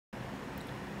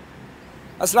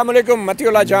अस्सलाम वालेकुम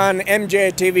मतिउल्लाह जान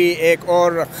MJtv एक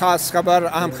और ख़ास खबर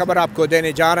अहम खबर आपको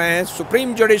देने जा रहे हैं।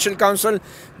 सुप्रीम जुडिशल काउंसिल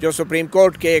जो सुप्रीम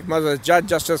कोर्ट के एक मज़र जज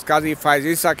जस्टिस काजी फ़ैज़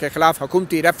ईसा के ख़िलाफ़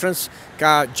हुकूमती रेफरेंस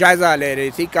का जायज़ा ले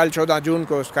रही थी। कल 14 जून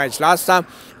को उसका इजलास था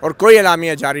और कोई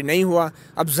एलामिया जारी नहीं हुआ।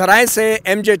 अब ज़राए से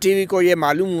MJtv को ये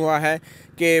मालूम हुआ है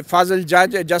कि फ़ाज़िल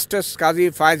जज जस्टिस काजी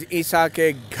फ़ैज़ ईसा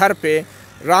के घर पे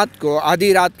रात को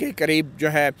आधी रात के करीब जो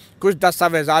है कुछ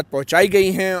दस्तावेज़ात पहुंचाई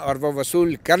गई हैं और वो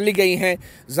वसूल कर ली गई हैं।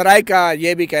 ज़राए का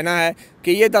ये भी कहना है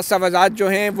कि ये दस्तावेज़ात जो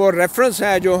हैं वो रेफरेंस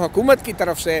है जो हुकूमत की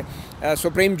तरफ से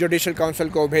सुप्रीम जुडिशल काउंसिल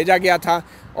को भेजा गया था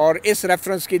और इस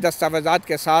रेफरेंस की दस्तावेज़ात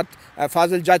के साथ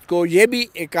फ़ाज़िल जज को ये भी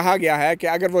कहा गया है कि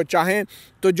अगर वो चाहें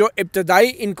तो जो इब्तदाई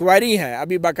इंक्वायरी है,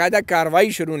 अभी बाकायदा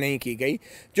कार्रवाई शुरू नहीं की गई,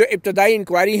 जो इब्तदाई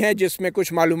इंक्वायरी है जिसमें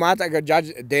कुछ मालूमात अगर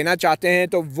जज देना चाहते हैं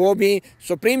तो वो भी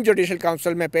सुप्रीम जुडिशल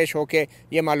काउंसिल में पेश होकर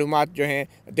ये मालूमात जो हैं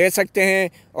दे सकते हैं।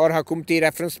 और हुकूमती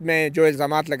रेफरेंस में जो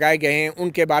इल्ज़ामात लगाए गए हैं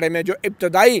उनके बारे में जो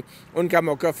इब्तदाई उनका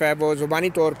मौक़िफ़ है वो ज़ुबानी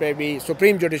तौर पर भी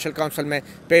सुप्रीम जुडिशल काउंसिल में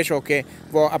पेश होकर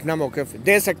वो अपना मौक़िफ़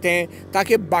दे सकते हैं,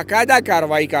 ताकि बाकायदा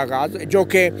कार्रवाई का आगाज़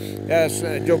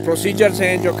जो प्रोसीजर्स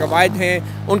हैं, जो कवायद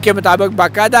हैं, उनके मुताबिक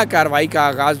बाकायदा कार्रवाई का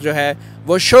आगाज़ जो है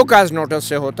वो शोकाज़ नोटिस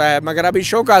से होता है। मगर अभी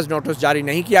शोकाज़ नोटिस जारी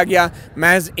नहीं किया गया,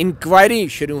 महज इंक्वायरी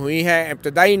शुरू हुई है,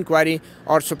 इब्तदाई इंक्वायरी,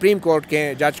 और सुप्रीम कोर्ट के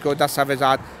जज को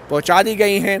दस्तावेज़ात पहुंचा दी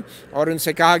गई हैं और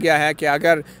उनसे कहा गया है कि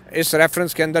अगर इस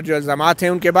रेफरेंस के अंदर जो इल्ज़ामात हैं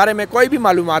उनके बारे में कोई भी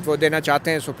मालूमात वो देना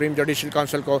चाहते हैं सुप्रीम जुडिशल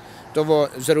काउंसिल को तो वो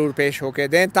ज़रूर पेश होकर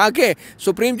दें, ताकि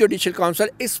सुप्रीम जुडिशल काउंसिल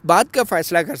इस बात का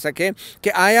फ़ैसला कर सके कि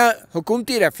आया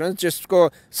हुकूमती रेफरेंस जिसको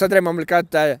सदर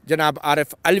ममलकत जनाब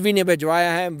आरिफ अलवी ने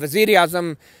भिजवाया है, वज़ीर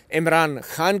आज़म इमरान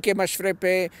ख़ान के मशवरे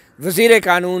पे, वज़ीर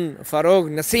कानून फ़ारूक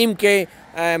नसीम के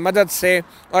मदद से,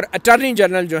 और अटॉर्नी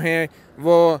जनरल जो हैं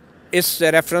वो इस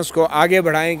रेफरेंस को आगे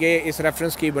बढ़ाएंगे। इस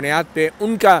रेफरेंस की बुनियाद पे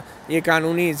उनका ये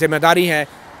कानूनी ज़िम्मेदारी है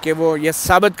कि वो ये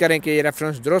साबित करें कि ये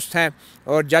रेफरेंस दुरुस्त है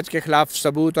और जज के ख़िलाफ़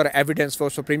सबूत और एविडेंस वो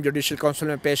सुप्रीम जुडिशल काउंसिल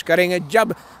में पेश करेंगे।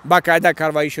 जब बाकायदा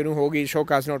कार्रवाई शुरू होगी,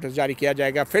 शोकाज़ नोटिस जारी किया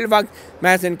जाएगा। फ़िलवक्त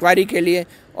महज इंक्वायरी के लिए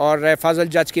और फ़ाज़िल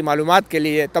जज की मालूमात के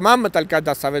लिए तमाम मुतल्लिका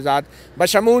दस्तावेज़ात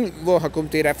बशमूल वो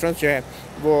हुकूमती रेफरेंस जो है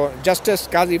वो जस्टिस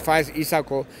काज़ी फ़ैज़ ईसा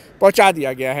को पहुँचा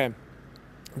दिया गया है।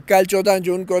 कल 14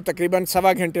 जून को तकरीबन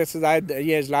सवा घंटे से ज़ायद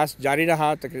ये इजलास जारी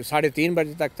रहा, तकरीबन 3:30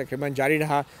 बजे तक तकरीबन जारी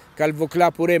रहा। कल वकला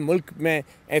पूरे मुल्क में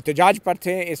एहतजाज पर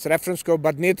थे, इस रेफरेंस को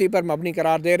बदनीयती पर मबनी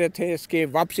करार दे रहे थे, इसके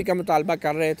वापसी का मुतालबा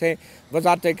कर रहे थे,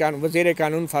 वज़ीर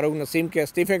कानून फ़ारूक नसीम के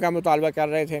इस्तीफ़े का मुतालबा कर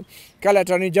रहे थे। कल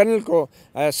अटॉर्नी जनरल को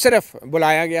सिर्फ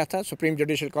बुलाया गया था सुप्रीम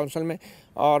जुडिशल काउंसिल में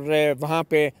और वहाँ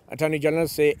पे अटॉर्नी जनरल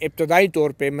से इब्तदाई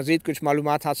तौर पे मज़ीद कुछ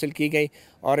मालूमात हासिल की गई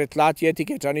और इतलात ये थी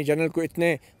कि अटॉर्नी जनरल को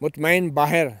इतने मुतमईन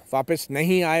बाहर वापस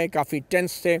नहीं आए, काफ़ी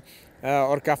टेंस थे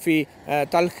और काफ़ी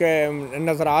तल्ख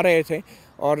नज़र आ रहे थे।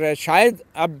 और शायद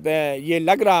अब ये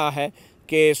लग रहा है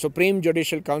कि सुप्रीम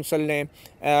जुडिशल काउंसिल ने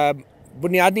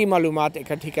बुनियादी मालूमात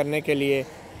इकट्ठी करने के लिए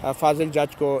फ़ाज़िल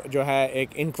जज को जो है एक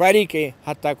इंक्वायरी के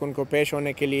हद तक उनको पेश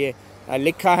होने के लिए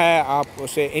लिखा है। आप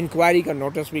उसे इंक्वायरी का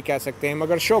नोटिस भी कह सकते हैं,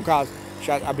 मगर शोकाज़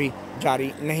शायद अभी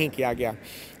जारी नहीं किया गया।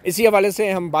 इसी हवाले से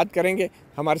हम बात करेंगे।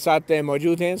 हमारे साथ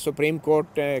मौजूद हैं सुप्रीम कोर्ट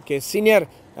के senior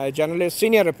journalist,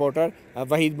 senior reporter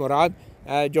Waheed मुराद,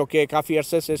 जो कि काफ़ी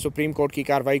अरसे से सुप्रीम कोर्ट की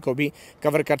कार्रवाई को भी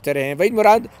कवर करते रहे हैं। वहीद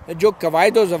मुराद, जो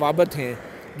कवायद व ज़वाबित हैं,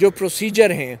 जो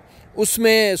प्रोसीजर हैं,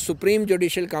 उसमें सुप्रीम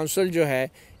जुडिशल काउंसिल जो है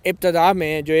इब्तदा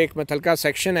में जो एक मुतल्लिका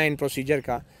सेक्शन है इन प्रोसीजर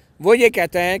का, वो ये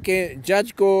कहता है कि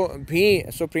जज को भी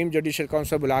सुप्रीम जुडिशल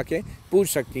काउंसिल बुला के पूछ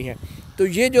सकती है। तो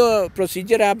ये जो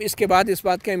प्रोसीजर है, अब इसके बाद इस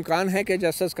बात का इम्कान है कि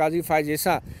जस्टिस काज़ी फ़ैज़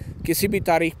ईसा किसी भी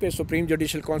तारीख़ पे सुप्रीम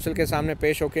जुडिशल काउंसिल के सामने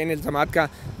पेश होकर इन इल्ज़ामात का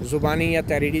ज़ुबानी या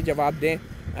तहरीरी जवाब दें,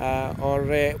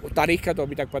 और तारीख़ का तो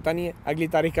अभी तक पता नहीं है, अगली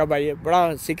तारीख़ कब आई है,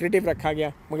 बड़ा सीक्रेटिव रखा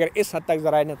गया। मगर इस हद तक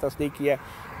ज़राए ने तस्दीक किया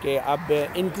कि अब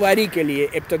इंक्वायरी के लिए,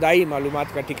 इब्तदाई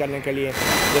मालूमात इकट्ठी करने के लिए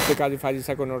जस्टिस काज़ी फ़ैज़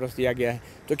ईसा को नोटिस दिया गया है।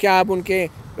 तो क्या आप उनके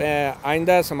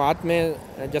आइंदा समाअत में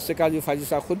जस्टिस काज़ी फ़ैज़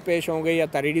ईसा ख़ुद पेश होंगे या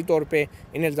तहरीरी तौर पर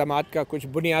इन इल्ज़ामात का कुछ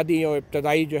बुनियादी और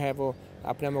इब्तदाई जो है वो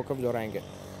अपना मौक़िफ़ दोहराएँगे?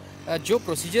 जो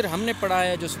प्रोसीजर हमने पढ़ा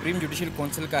है जो सुप्रीम जुडिशल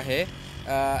काउंसिल का है,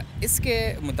 इसके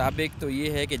मुताबिक तो ये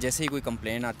है कि जैसे ही कोई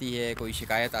कंप्लेन आती है, कोई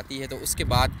शिकायत आती है, तो उसके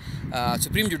बाद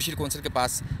सुप्रीम जुडिशल काउंसिल के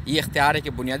पास ये इख्तियार है कि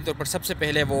बुनियादी तौर पर सबसे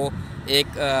पहले वो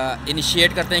एक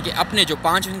इनिशिएट करते हैं कि अपने जो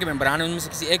 5 उनके मेंबरान हैं उनमें से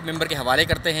किसी एक मेंबर के हवाले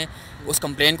करते हैं उस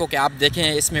कंप्लेन को कि आप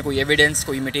देखें इसमें कोई एविडेंस,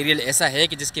 कोई मटेरियल ऐसा है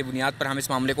कि जिसकी बुनियाद पर हम इस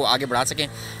मामले को आगे बढ़ा सकें,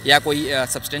 या कोई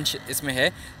सब्सटेंस इसमें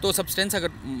है। तो सब्सटेंस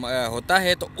अगर होता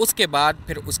है तो उसके बाद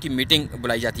फिर उसकी मीटिंग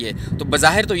बुलाई जाती है। तो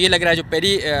बज़ाहिर तो ये लग रहा है जो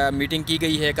पहली मीटिंग की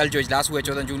गई है कल जो इजलास हुआ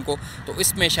 14 जून को, तो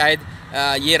इसमें शायद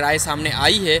ये राय सामने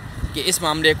आई है कि इस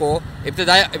मामले को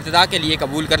इब्तिदा के लिए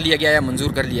कबूल कर लिया गया है,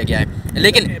 मंजूर कर लिया गया है।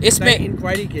 लेकिन इसमें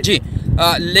इंक्वायरी के जी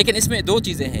لیکن اس میں دو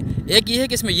چیزیں ہیں. ایک یہ ہے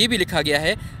کہ اس میں یہ بھی لکھا گیا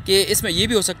ہے کہ اس میں یہ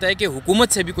بھی ہو سکتا ہے کہ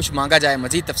حکومت سے بھی کچھ مانگا جائے,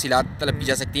 مزید تفصیلات طلب کی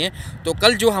جا سکتی ہیں. تو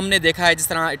کل جو ہم نے دیکھا ہے جس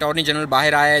طرح اٹارنی جنرل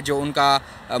باہر آیا ہے, جو ان کا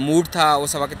موڈ تھا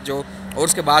اس وقت جو, اور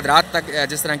اس کے بعد رات تک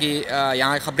جس طرح کی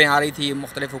یہاں خبریں آ رہی تھی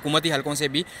مختلف حکومتی حلقوں سے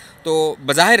بھی, تو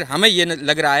بظاہر ہمیں یہ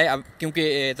لگ رہا ہے, اب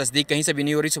کیونکہ تصدیق کہیں سے بھی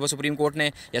نہیں ہو رہی, صبح سپریم کورٹ نے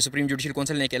یا سپریم جوڈیشل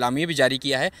کونسل نے ایک اعلامیہ بھی جاری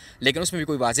کیا ہے, لیکن اس میں بھی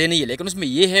کوئی واضح نہیں ہے. لیکن اس میں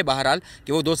یہ ہے بہرحال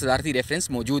کہ وہ 2 صدارتی ریفرنس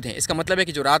موجود ہیں. اس کا مطلب ہے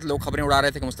کہ جو رات لوگ خبریں اڑا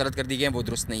رہے تھے کہ مسترد کر دی گئے ہیں, وہ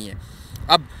درست نہیں ہے.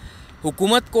 اب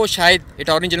حکومت کو شاید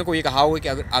اٹارنی جنرل کو یہ کہا ہوگا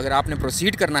کہ اگر آپ نے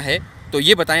پروسیڈ کرنا ہے تو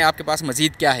یہ بتائیں آپ کے پاس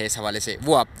مزید کیا ہے اس حوالے سے,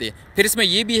 وہ آپ دیں. پھر اس میں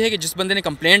یہ بھی ہے کہ جس بندے نے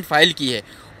کمپلینٹ فائل کی ہے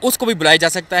اس کو بھی بلایا جا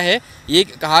سکتا ہے. یہ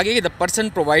کہا گیا کہ the person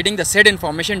providing the sad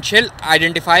information shell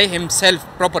identify ہم سیلف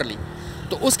پراپرلی,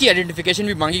 تو اس کی آئیڈینٹیفیکیشن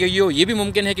بھی مانگی گئی ہو. یہ بھی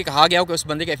ممکن ہے کہ کہا گیا ہو کہ اس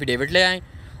بندے کا ایفیڈیوٹ لے آئیں,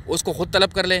 اس کو خود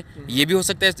طلب کر لیں. یہ بھی ہو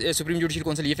سکتا ہے سپریم جوڈیشل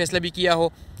کونسل یہ فیصلہ بھی کیا ہو,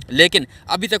 لیکن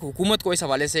ابھی تک حکومت کو اس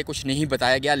حوالے سے کچھ نہیں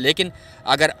بتایا گیا. لیکن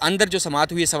اگر اندر جو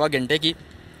سماعت ہوئی ہے 1.25 گھنٹے کی,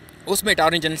 اس میں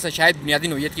اٹارنی جنرل سے شاید بنیادی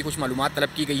نوعیت کی کچھ معلومات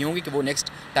طلب کی گئی ہوں گی کہ وہ نیکسٹ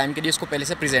ٹائم کے لیے اس کو پہلے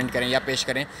سے پریزنٹ کریں یا پیش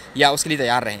کریں یا اس کے لیے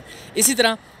تیار رہیں. اسی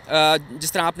طرح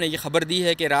جس طرح آپ نے یہ خبر دی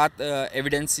ہے کہ رات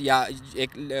ایویڈنس یا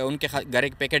ایک ان کے گھر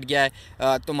ایک پیکٹ گیا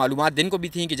ہے, تو معلومات دن کو بھی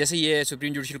تھیں کہ جیسے یہ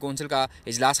سپریم جوڈیشل کونسل کا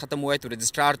اجلاس ختم ہوا ہے تو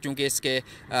رجسٹرار چونکہ اس کے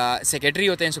سیکریٹری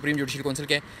ہوتے ہیں سپریم جوڈیشل کونسل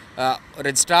کے,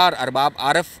 رجسٹرار ارباب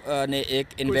عارف نے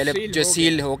ایک انویلپ جو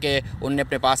سیل ہو کے ان نے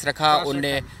اپنے پاس رکھا, ان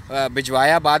نے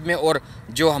بھجوایا بعد میں. اور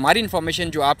جو ہماری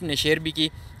انفارمیشن جو آپ نے شیئر بھی کی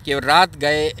کہ رات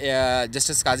گئے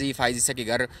جسٹس قاضی فائز عیسیٰ کے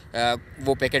گھر,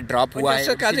 وہ پیکٹ ڈراپ ہوا ہے.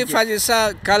 جسٹس قاضی فائز عیسیٰ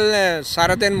کل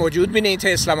سارا دن موجود بھی نہیں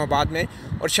تھے اسلام آباد میں,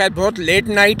 اور شاید بہت لیٹ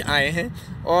نائٹ آئے ہیں.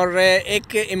 اور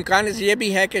ایک امکان یہ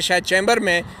بھی ہے کہ شاید چیمبر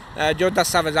میں جو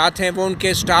دستاویزات ہیں وہ ان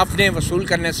کے سٹاف نے وصول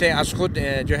کرنے سے از خود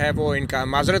جو ہے وہ ان کا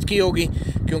معذرت کی ہوگی,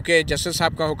 کیونکہ جسٹس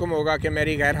صاحب کا حکم ہوگا کہ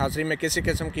میری غیر حاضری میں کسی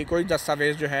قسم کی کوئی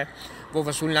دستاویز جو ہے وہ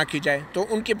وصول نہ کی جائے. تو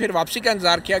ان کی پھر واپسی کا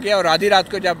انتظار کیا گیا, اور آدھی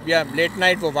رات کو جب یا لیٹ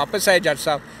نائٹ وہ واپس آئے جج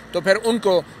صاحب, تو پھر ان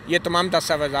کو یہ تمام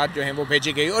دستاویزات جو ہیں وہ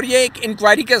بھیجی گئی. اور یہ ایک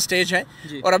انکوائری کا سٹیج ہے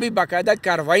اور ابھی باقاعدہ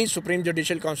کارروائی سپریم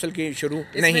جوڈیشل کونسل کی شروع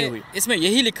نہیں ہوئی. اس میں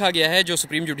یہی لکھا گیا ہے جو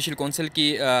سپریم جوڈیشل کونسل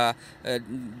کی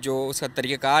جو اس کا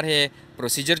طریقہ کار ہے,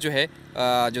 پروسیجر جو ہے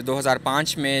جو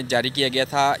 2005 میں جاری کیا گیا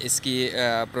تھا, اس کی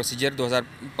پروسیجر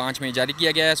 2005 میں جاری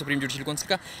کیا گیا ہے سپریم جوڈیشل کونسل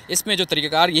کا. اس میں جو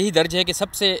طریقہ کار یہی درج ہے کہ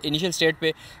سب سے انیشل سٹیٹ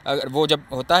پہ وہ جب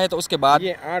ہوتا ہے تو اس کے بعد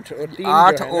 8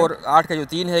 اور 8 کا جو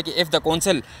 3 ہے کہ if the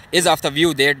council is of the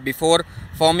view that before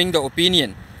forming the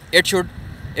opinion it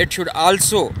should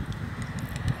also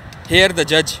hear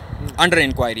the judge under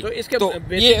inquiry. تو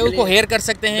یہ ان کو ہیئر کر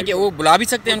سکتے ہیں کہ وہ بلا بھی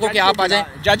سکتے ہیں ان کو کہ آپ آ جائیں,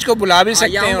 جج کو بلا بھی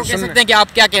سکتے ہیں اور کہہ سکتے ہیں کہ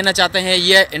آپ کیا کہنا چاہتے ہیں,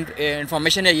 یہ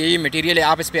انفارمیشن ہے, یہی مٹیریل ہے,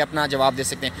 آپ اس پہ اپنا جواب دے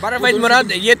سکتے ہیں. بھائی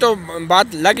مراد, یہ تو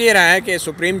بات لگ ہی رہا ہے کہ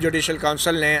سپریم جوڈیشل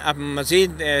کونسل نے اب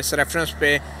مزید اس ریفرنس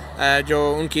پہ جو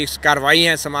ان کی کارروائی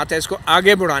ہے سماعت ہے اس کو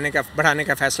آگے بڑھانے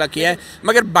کا فیصلہ کیا ہے,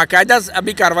 مگر باقاعدہ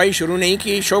ابھی کارروائی شروع نہیں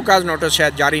کی. شو کاز نوٹس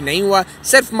شاید جاری نہیں ہوا,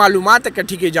 صرف معلومات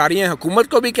اکٹھی کی جا رہی ہیں. حکومت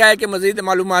کو بھی کہا ہے کہ مزید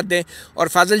معلومات دیں, اور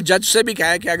فاضل جج سے بھی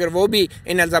کہا ہے کہ اگر وہ بھی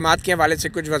ان الزامات کے حوالے سے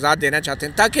کچھ وضاحت دینا چاہتے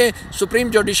ہیں تاکہ سپریم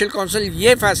جوڈیشل کونسل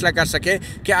یہ فیصلہ کر سکے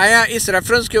کہ آیا اس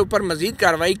ریفرنس کے اوپر مزید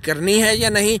کارروائی کرنی ہے یا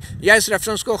نہیں, یا اس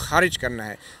ریفرنس کو خارج کرنا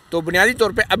ہے. تو بنیادی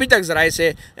طور پہ ابھی تک ذرائع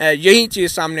سے یہی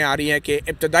چیز سامنے آ رہی ہے کہ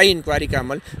ابتدائی انکوائری کا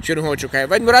عمل شروع ہو چکا ہے.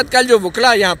 وحید مراد, کل جو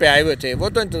وکلا یہاں پہ آئے ہوئے تھے وہ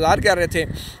تو انتظار کر رہے تھے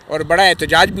اور بڑا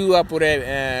احتجاج بھی ہوا پورے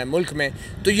ملک میں,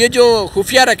 تو یہ جو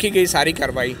خفیہ رکھی گئی ساری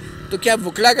کارروائی, تو کیا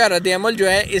وکلا کا رد عمل جو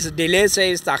ہے اس ڈیلے سے,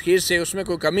 اس تاخیر سے, اس میں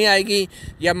کوئی کمی آئے گی,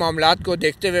 یا معاملات کو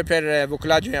دیکھتے ہوئے پھر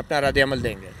وکلا جو ہے اپنا رد عمل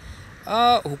دیں گے؟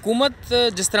 حکومت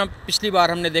جس طرح پچھلی بار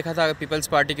ہم نے دیکھا تھا پیپلز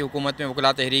پارٹی کی حکومت میں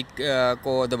وکلا تحریک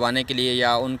کو دبانے کے لیے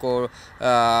یا ان کو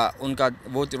ان کا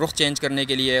وہ رخ چینج کرنے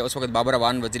کے لیے, اس وقت بابر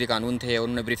اعوان وزیر قانون تھے,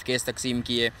 انہوں نے بریف کیس تقسیم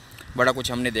کیے, بڑا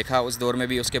کچھ ہم نے دیکھا اس دور میں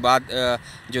بھی. اس کے بعد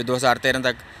جو 2013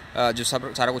 تک جو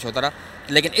سارا کچھ ہوتا رہا.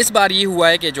 لیکن اس بار یہ ہوا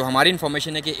ہے کہ جو ہماری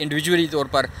انفارمیشن ہے کہ انڈیویجولی طور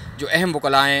پر جو اہم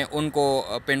وکلاء ہیں ان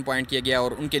کو پن پوائنٹ کیا گیا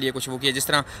اور ان کے لیے کچھ وہ کیا. جس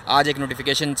طرح آج ایک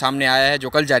نوٹیفیکیشن سامنے آیا ہے جو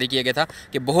کل جاری کیا گیا تھا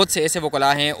کہ بہت سے ایسے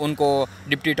وکلاء ہیں ان کو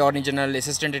deputy attorney general,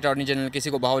 assistant attorney general, کسی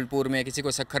کو بہاولپور میں, کسی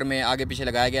کو سکھر میں آگے پیچھے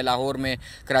لگایا گیا, لاہور میں,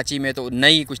 کراچی میں, تو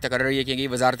نئی کچھ تقرری کی گئی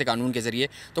وزارت قانون کے ذریعے.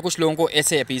 تو کچھ لوگوں کو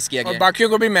ایسے اپیز کیا گیا, باقیوں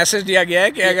کو بھی میسج دیا گیا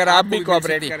ہے کہ اگر آپ بھی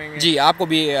کوآپریٹ کریں گے, جی آپ کو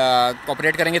بھی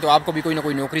کوآپریٹ کریں گے تو آپ کو بھی کوئی نہ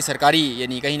کوئی نوکری سرکاری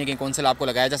یعنی کہیں نہ کہیں کونسل آپ کو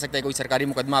لگایا جا سکتا ہے, کوئی سرکاری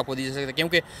مقدمہ آپ کو دیا جا سکتا ہے,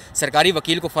 کیونکہ سرکاری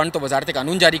وکیل کو فنڈ تو وزارت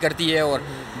قانون جاری کرتی ہے. اور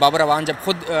بابر اعوان جب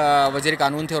خود وزیر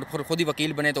قانون تھے اور خود ہی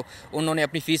وکیل بنے تو انہوں نے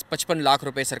اپنی فیس 55 لاکھ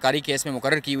روپے سرکاری کیس میں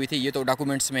مقرر کی ہوئی تھی. یہ تو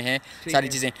ڈاکومنٹس میں ہیں ساری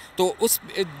چیزیں. تو اس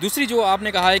دوسری جو آپ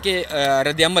نے کہا ہے کہ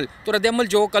رد عمل, تو رد عمل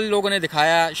جو کل لوگوں نے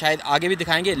دکھایا شاید آگے بھی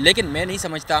دکھائیں گے, لیکن میں نہیں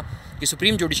سمجھتا کہ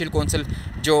سپریم جوڈیشل کونسل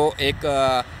جو ایک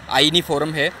آئینی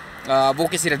فورم ہے وہ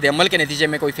کسی رد عمل کے نتیجے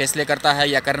میں کوئی فیصلے کرتا ہے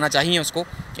یا کرنا چاہیے اس کو،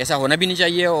 ایسا ہونا بھی نہیں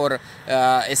چاہیے، اور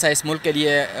ایسا اس ملک کے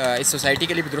لیے، اس سوسائٹی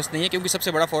کے لیے بھی درست نہیں ہے، کیونکہ سب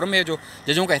سے بڑا فورم ہے جو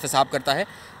ججوں کا احتساب کرتا ہے۔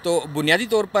 تو بنیادی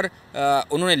طور پر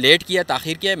انہوں نے لیٹ کیا،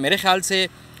 تاخیر کیا، میرے خیال سے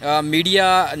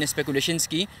میڈیا نے اسپیکولیشنز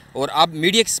کی، اور اب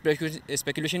میڈیا کی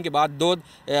اسپیکولیشن کے بعد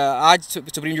آج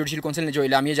سپریم جوڈیشل کونسل نے جو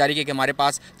اعلامیہ جاری کیا کہ ہمارے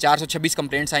پاس 426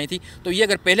 کمپلینٹس آئی تھیں، تو یہ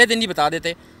اگر پہلے دن ہی بتا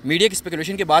دیتے، میڈیا کی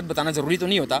اسپیکولیشن کے بعد بتانا ضروری تو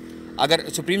نہیں ہوتا۔ اگر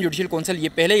سپریم جوڈیشل کونسل یہ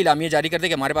پہلے اعلامیہ جاری کر دے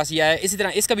کہ ہمارے پاس یہ آیا ہے، اسی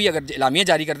طرح اس کا بھی اگر اعلامیہ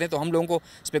جاری کر دیں تو ہم لوگوں کو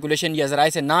اسپیکولیشن یا ذرائع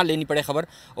سے نہ لینی پڑے خبر،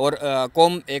 اور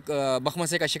قوم ایک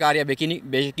مخمصے کا شکار یا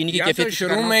بے یقینی کی کیفیت۔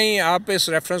 شروع میں ہی آپ اس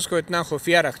ریفرنس کو اتنا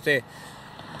خفیہ رکھتے،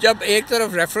 جب ایک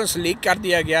طرف ریفرنس لیک کر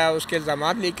دیا گیا، اس کے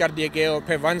الزامات لیک کر دیے گئے، اور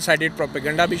پھر ون سائیڈڈ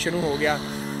پروپیگنڈا بھی شروع ہو گیا،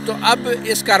 تو اب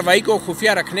اس کارروائی کو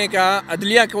خفیہ رکھنے کا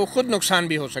عدلیہ کو خود نقصان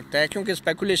بھی ہو سکتا ہے، کیونکہ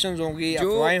اسپیکولیشنز ہوں گی،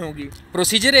 افواہیں ہوں گی۔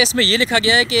 پروسیجر ہے، اس میں یہ لکھا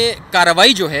گیا ہے کہ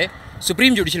کارروائی جو ہے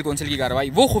سپریم جوڈیشل کونسل کی کارروائی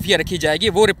وہ خفیہ رکھی جائے گی،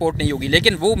 وہ رپورٹ نہیں ہوگی،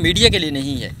 لیکن وہ میڈیا کے لیے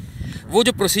نہیں ہے۔ وہ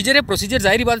جو پروسیجر ہے، پروسیجر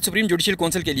ظاہری بات سپریم جوڈیشل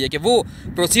کونسل کے لیے کہ وہ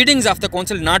proceedings of the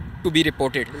council not to be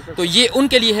reported, تو یہ ان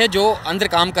کے لیے ہے جو اندر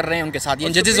کام کر رہے ہیں، ان کے ساتھ یہ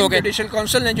ججز ہو گئے۔ جوڈیشل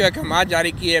کونسل نے جو احکامات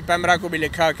جاری کیے، پیمرا کو بھی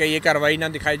لکھا کہ یہ کارروائی نہ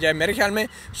دکھائی جائے۔ میرے خیال میں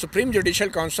supreme judicial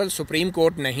council supreme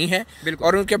court نہیں ہے،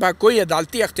 اور ان کے پاس کوئی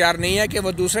عدالتی اختیار نہیں ہے کہ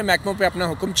وہ دوسرے محکموں پہ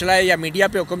اپنا حکم چلائے یا میڈیا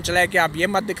پہ حکم چلائے کہ آپ یہ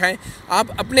مت دکھائیں۔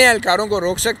 آپ اپنے اہلکاروں کو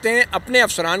روک سکتے ہیں، اپنے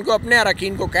افسران کو، اپنے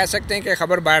اراکین کو کہہ سکتے ہیں کہ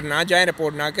خبر باہر نہ جائیں،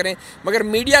 رپورٹ نہ کریں، مگر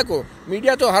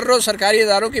میڈیا تو ہر روز سرکاری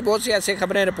اداروں کی بہت سی ایسی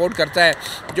خبریں رپورٹ کرتا ہے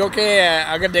جو کہ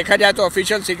اگر دیکھا جائے تو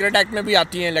آفیشیل سیکرٹ ایکٹ میں بھی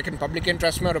آتی ہیں، لیکن پبلک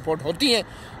انٹرسٹ میں رپورٹ ہوتی ہیں،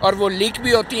 اور وہ لیک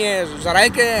بھی ہوتی ہیں، ذرائع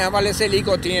کے حوالے سے لیک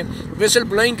ہوتی ہیں۔ وسل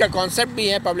بلوئنگ کا کانسیپٹ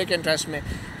بھی ہے پبلک انٹرسٹ میں۔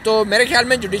 تو میرے خیال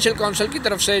میں جوڈیشل کونسل کی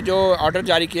طرف سے جو آرڈر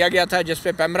جاری کیا گیا تھا، جس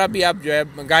پہ پیمرا بھی اب جو ہے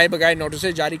گائے بگائے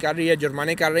نوٹسز جاری کر رہی ہے،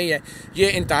 جرمانے کر رہی ہے،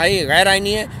 یہ انتہائی غیر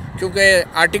آئینی ہے، کیونکہ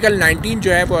آرٹیکل 19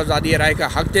 جو ہے وہ آزادی رائے کا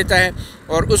حق دیتا ہے،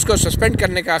 اور اس کو سسپینڈ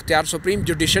کرنے کا اختیار سپریم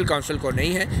جوڈیشل کونسل کو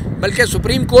نہیں ہے، بلکہ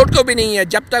سپریم کورٹ کو بھی نہیں ہے،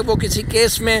 جب تک وہ کسی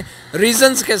کیس میں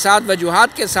ریزنز کے ساتھ،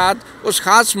 وجوہات کے ساتھ اس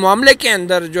خاص معاملے کے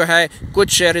اندر جو ہے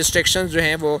کچھ ریسٹرکشنز جو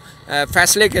ہیں وہ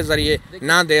فیصلے کے ذریعے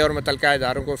نہ دے اور متعلقہ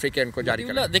اداروں کو فکر ان کو جاری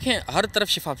کرے۔ دیکھیں، ہر طرف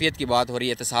شفافیت کی بات ہو رہی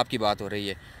ہے، احتساب کی بات ہو رہی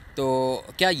ہے، تو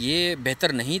کیا یہ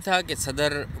بہتر نہیں تھا کہ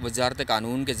صدر وزارت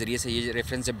قانون کے ذریعے سے یہ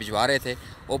ریفرنس جب بھجوا رہے تھے،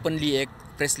 اوپنلی ایک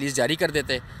پریس ریلیز جاری کر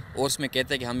دیتے اور اس میں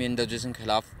کہتے ہیں کہ ہم ان ججوں کے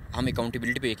خلاف ہم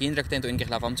اکاؤنٹیبلٹی پہ یقین رکھتے ہیں، تو ان کے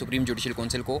خلاف ہم سپریم جوڈیشل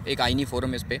کونسل کو ایک آئینی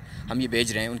فورم اس پہ ہم یہ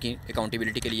بھیج رہے ہیں، ان کی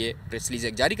اکاؤنٹیبلٹی کے لیے پریس ریلیز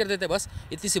ایک جاری کر دیتے، بس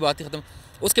اتنی سی بات ہی ختم۔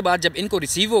 اس کے بعد جب ان کو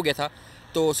ریسیو ہو گیا تھا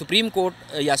تو سپریم کورٹ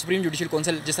یا سپریم جوڈیشل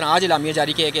کونسل جس طرح آج اعلامیہ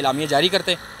جاری کیا ہے کہ اعلامیہ جاری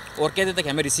کرتے اور کہتے تھے کہ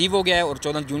ہمیں ریسیو ہو گیا ہے اور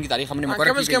 14 جون کی تاریخ ہم نے مقرر کی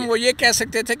ہے۔ کم از کم وہ یہ کہہ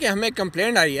سکتے تھے کہ ہمیں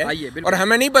کمپلینٹ آئی ہے اور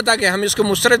ہمیں نہیں پتا کہ ہم اس کو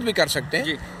مسترد بھی کر سکتے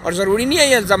ہیں، اور ضروری نہیں ہے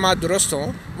یہ الزامات درست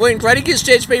ہوں، وہ انکوائری کی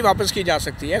سٹیج پہ ہی واپس کی جا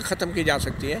سکتی ہے، ختم کی جا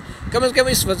سکتی ہے، کم از کم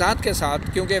اس وضاحت کے ساتھ،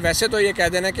 کیونکہ ویسے تو یہ کہہ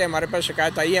دینا کہ ہمارے پاس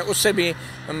شکایت آئی ہے، اس سے بھی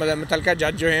متعلقہ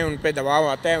جج جو ہیں ان پہ دباؤ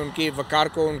آتا ہے، ان کی وقار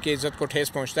کو، ان کی عزت کو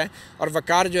ٹھیس پہنچتا ہے، اور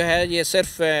وقار جو ہے یہ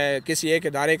صرف کسی ایک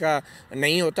ادارے کا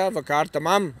نہیں ہوتا، وقار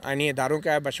تمام آئینی اداروں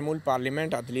کا ہے، بشمول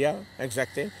پارلیمنٹ، عدلیہ،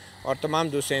 ایگزیکٹو اور تمام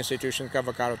دوسرے انسٹیٹیوشن کا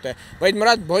وقار ہوتا ہے۔ وحید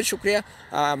مراد، بہت شکریہ۔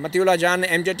 مطیع اللہ جان،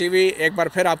 MJtv، ایک بار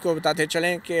پھر آپ کو بتاتے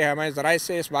چلیں کہ ہمارے ذرائع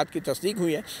سے اس بات کی تصدیق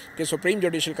ہوئی ہے کہ سپریم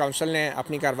جوڈیشل کونسل نے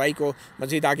اپنی کارروائی کو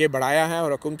مزید آگے بڑھایا ہے،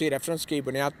 اور حکومتی ریفرنس کی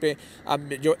بنیاد پہ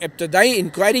اب جو ابتدائی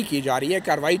انکوائری کی جا رہی ہے،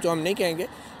 کارروائی تو ہم نہیں کہیں گے،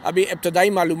 ابھی ابتدائی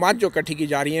معلومات جو اکٹھی کی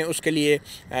جا رہی ہیں، اس کے لیے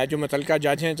جو متعلقہ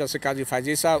جج ہیں جسٹس قاضی فیض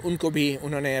عیسیٰ، ان کو بھی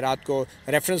انہوں نے رات کو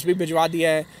ریفرنس بھی بھجوا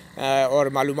دیا ہے، اور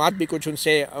معلومات بھی کچھ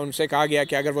ان سے کہا گیا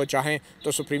کہ اگر وہ چاہیں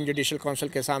تو سپریم جوڈیشل کونسل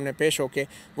کے سامنے پیش ہو کے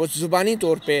وہ زبانی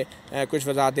طور پہ کچھ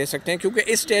وضاحت دے سکتے ہیں، کیونکہ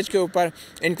اس سٹیج کے اوپر،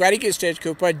 انکوائری کی سٹیج کے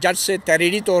اوپر، جج سے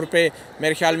تحریری طور پہ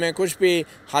میرے خیال میں کچھ بھی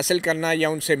حاصل کرنا یا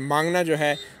ان سے مانگنا جو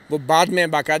ہے وہ بعد میں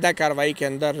باقاعدہ کارروائی کے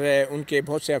اندر ان کے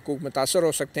بہت سے حقوق متاثر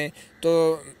ہو سکتے ہیں۔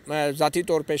 تو ذاتی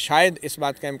طور پہ شاید اس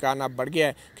بات کا امکان اب بڑھ گیا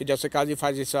ہے کہ جسٹس قاضی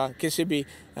فیض عیسیٰ کسی بھی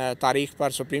تاریخ پر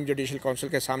سپریم جوڈیشل کونسل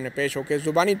کے سامنے پیش ہو کے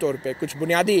زبانی طور پہ کچھ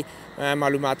بنیادی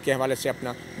معلومات کے حوالے سے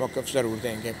اپنا موقف ضرور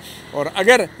دیں گے، اور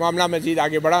اگر معاملہ مزید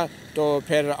آگے بڑھا تو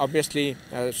پھر آبویسلی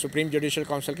سپریم جوڈیشل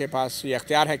کونسل کے پاس یہ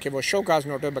اختیار ہے کہ وہ شو کاز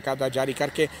نوٹس باقاعدہ جاری کر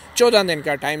کے 14 دن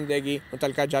کا ٹائم دے گی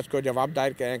متعلقہ جج کو جواب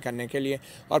دائر کرنے کے لیے،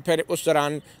 اور پھر اس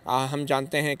دوران ہم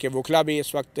جانتے ہیں کہ وکلا بھی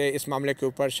اس وقت اس معاملے کے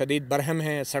اوپر شدید برہم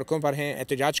ہیں، سڑکوں پر ہیں،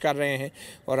 احتجاج کر رہے ہیں،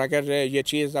 اور اگر یہ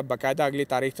چیز اب باقاعدہ اگلی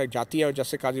تاریخ تک جاتی ہے اور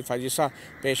جسٹس قاضی فیض عیسیٰ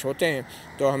پیش ہوتے ہیں،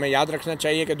 تو ہمیں یاد رکھنا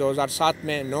چاہیے کہ 2007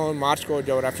 میں 9 مارچ کو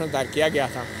جو ریفرنس دائر کیا گیا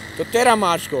تھا، تو 13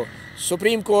 مارچ کو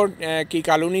سپریم کورٹ کی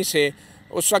کالونی سے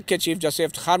اس وقت کے چیف جسٹس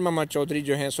افتخار محمد چودھری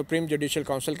جو ہیں سپریم جوڈیشل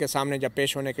کونسل کے سامنے جب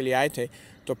پیش ہونے کے لیے آئے تھے،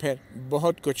 تو پھر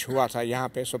بہت کچھ ہوا تھا یہاں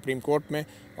پہ سپریم کورٹ میں،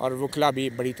 اور وکلا بھی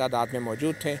بڑی تعداد میں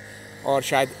موجود تھے، اور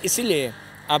شاید اسی لیے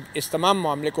اب اس تمام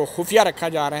معاملے کو خفیہ رکھا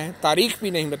جا رہا ہے، تاریخ بھی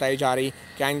نہیں بتائی جا رہی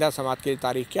کہ آئندہ سماعت کی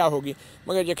تاریخ کیا ہوگی،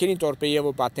 مگر یقینی طور پہ یہ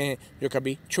وہ باتیں ہیں جو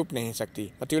کبھی چھپ نہیں سکتی۔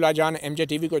 مطیع اللہ جان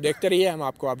MJtv کو دیکھتے رہیے، ہم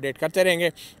آپ کو اپڈیٹ کرتے رہیں گے۔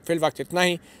 فی الوقت اتنا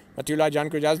ہی، مطیع اللہ جان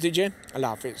کو اجازت دیجیے، اللہ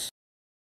حافظ۔